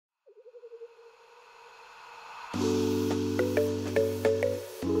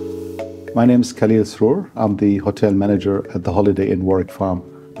My name is Khalil Srour. I'm the hotel manager at the Holiday Inn Warwick Farm.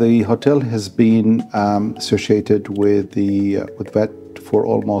 The hotel has been associated with VET for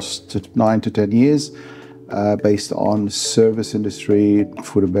almost 9 to 10 years, based on service industry,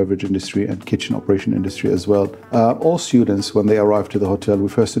 food and beverage industry, and kitchen operation industry as well. All students, when they arrive to the hotel, we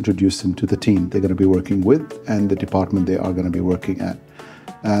first introduce them to the team they're going to be working with and the department they are going to be working at.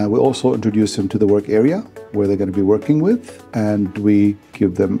 We also introduce them to the work area where they're going to be working with, and we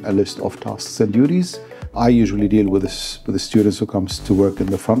give them a list of tasks and duties. I usually deal with the students who comes to work in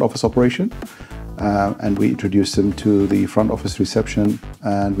the front office operation, and we introduce them to the front office reception,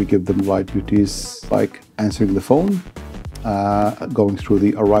 and we give them light duties like answering the phone, going through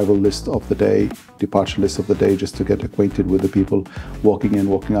the arrival list of the day, departure list of the day, just to get acquainted with the people walking in,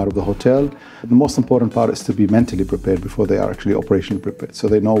 walking out of the hotel. The most important part is to be mentally prepared before they are actually operationally prepared, so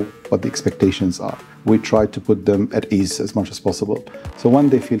they know what the expectations are. We try to put them at ease as much as possible. So when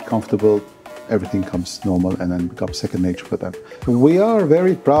they feel comfortable, everything comes normal and then becomes second nature for them. We are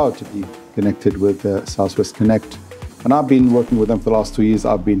very proud to be connected with Southwest Connect. And I've been working with them for the last 2 years.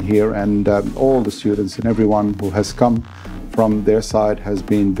 I've been here, and all the students and everyone who has come from their side has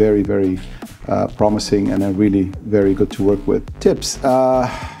been very, very promising and really very good to work with. Tips.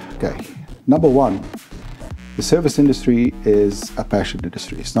 Okay. Number one, the service industry is a passion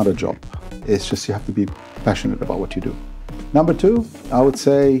industry. It's not a job. It's just you have to be passionate about what you do. Number two, I would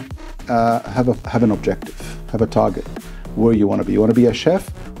say have an objective, have a target where you want to be. You want to be a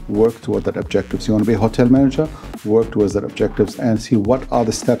chef, work toward that objectives. You want to be a hotel manager, work towards that objectives and see what are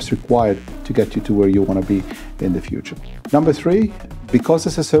the steps required to get you to where you want to be in the future. Number three, because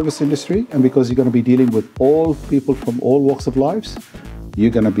it's a service industry and because you're going to be dealing with all people from all walks of lives,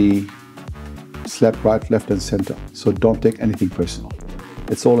 you're going to be slapped right, left and center. So don't take anything personal.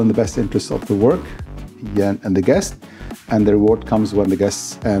 It's all in the best interest of the work and the guest, and the reward comes when the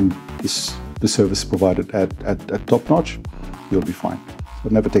guests and the service provided at top notch. You'll be fine. So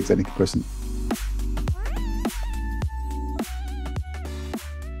it never takes anything personal.